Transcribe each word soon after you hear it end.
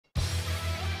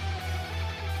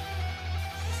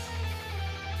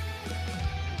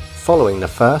Following the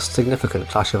first significant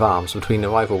clash of arms between the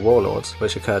rival warlords,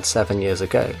 which occurred 7 years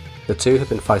ago, the two had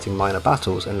been fighting minor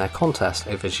battles in their contest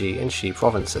over Ji and Xi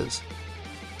provinces.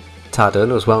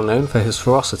 Tadun was well known for his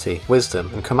ferocity, wisdom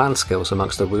and command skills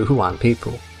amongst the Wuhuan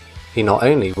people. He not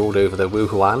only ruled over the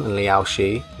Wuhuan and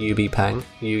Liaoxi, Yubi Peng,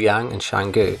 Yuyang and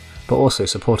Shanggu, but also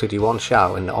supported Yuan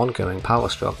Shao in the ongoing power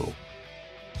struggle.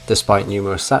 Despite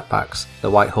numerous setbacks, the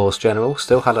White Horse General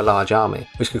still had a large army,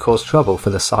 which could cause trouble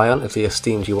for the scion of the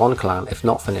esteemed Yuan clan if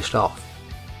not finished off.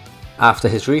 After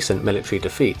his recent military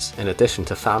defeats, in addition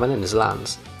to famine in his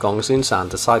lands, Gongsun Zan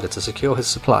decided to secure his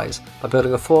supplies by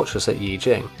building a fortress at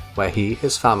Yijing, where he,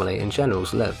 his family and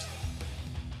generals lived.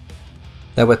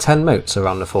 There were 10 moats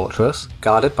around the fortress,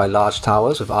 guarded by large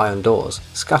towers with iron doors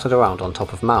scattered around on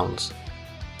top of mounds.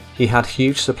 He had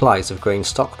huge supplies of grain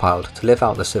stockpiled to live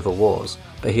out the civil wars,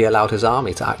 but he allowed his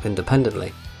army to act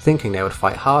independently, thinking they would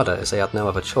fight harder as they had no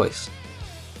other choice.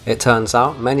 It turns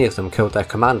out many of them killed their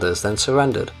commanders, then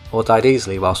surrendered, or died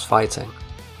easily whilst fighting.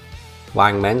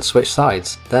 Wang men switched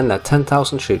sides, then led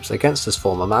 10,000 troops against his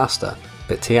former master,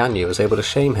 but Tianyu was able to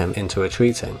shame him into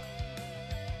retreating.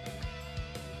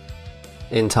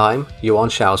 In time, Yuan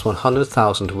Shao's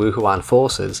 100,000 Wuhuan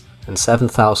forces and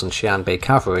 7,000 Xianbei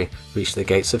cavalry reached the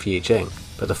gates of Yijing,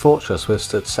 but the fortress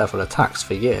withstood several attacks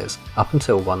for years, up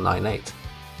until 198.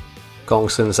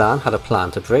 Gongsun Zan had a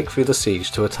plan to break through the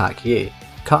siege to attack Yi,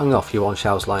 cutting off Yuan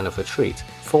Shao's line of retreat,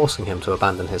 forcing him to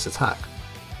abandon his attack.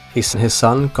 He sent his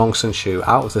son Gongsun Shu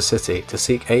out of the city to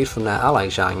seek aid from their ally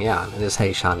Zhang Yan and his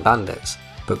Heishan bandits,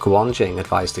 but Guan Jing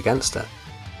advised against it.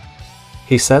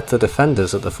 He said the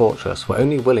defenders of the fortress were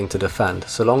only willing to defend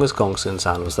so long as Gongsun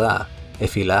Zan was there.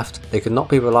 If he left, they could not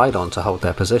be relied on to hold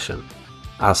their position.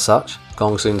 As such,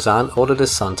 Gongsun Zan ordered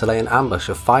his son to lay an ambush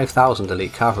of 5,000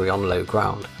 elite cavalry on low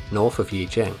ground, north of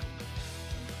Yijing.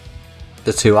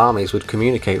 The two armies would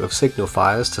communicate with signal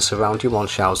fires to surround Yuan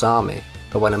Shao's army,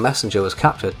 but when a messenger was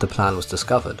captured, the plan was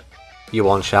discovered.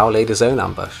 Yuan Shao laid his own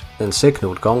ambush, then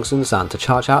signalled Gongsun Zan to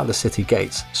charge out of the city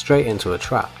gates, straight into a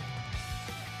trap.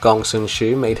 Gongsun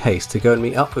Shu made haste to go and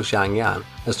meet up with Zhang Yan,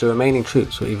 as the remaining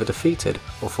troops were either defeated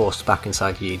or forced back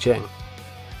inside Yijing.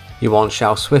 Yuan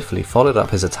Shao swiftly followed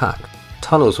up his attack.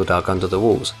 Tunnels were dug under the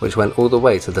walls, which went all the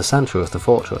way to the centre of the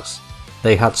fortress.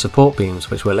 They had support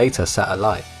beams which were later set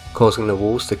alight, causing the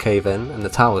walls to cave in and the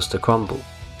towers to crumble.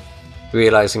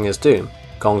 Realising his doom,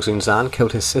 Gongsun Zan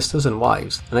killed his sisters and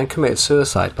wives, and then committed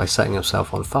suicide by setting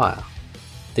himself on fire.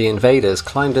 The invaders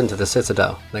climbed into the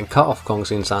citadel, then cut off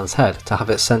Gongsun Zan's head to have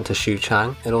it sent to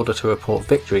Xuchang in order to report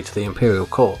victory to the imperial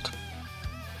court.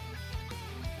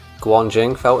 Guan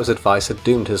Jing felt his advice had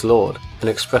doomed his lord, and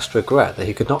expressed regret that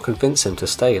he could not convince him to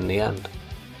stay in the end.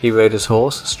 He rode his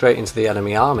horse straight into the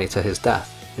enemy army to his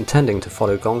death, intending to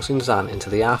follow Gongsun Zan into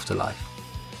the afterlife.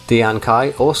 Dian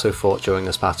Kai also fought during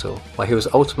this battle, where he was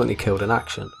ultimately killed in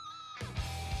action.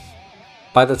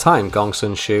 By the time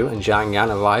Gongsun Shu and Zhang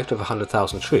Yan arrived with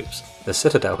 100,000 troops, the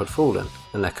citadel had fallen,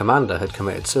 and their commander had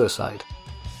committed suicide.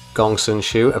 Gongsun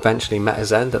Shu eventually met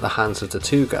his end at the hands of the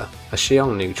Tuga, a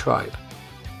Xiongnu tribe.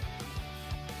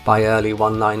 By early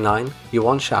 199,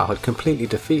 Yuan Shao had completely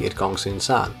defeated Gongsun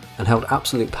Zan and held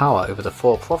absolute power over the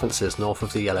 4 provinces north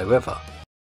of the Yellow River.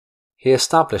 He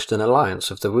established an alliance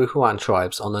with the Wuhuan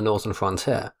tribes on the northern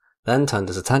frontier, then turned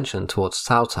his attention towards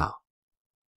Cao Cao.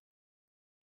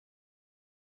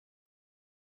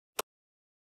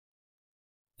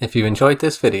 If you enjoyed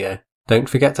this video, don't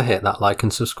forget to hit that like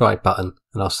and subscribe button,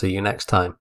 and I'll see you next time.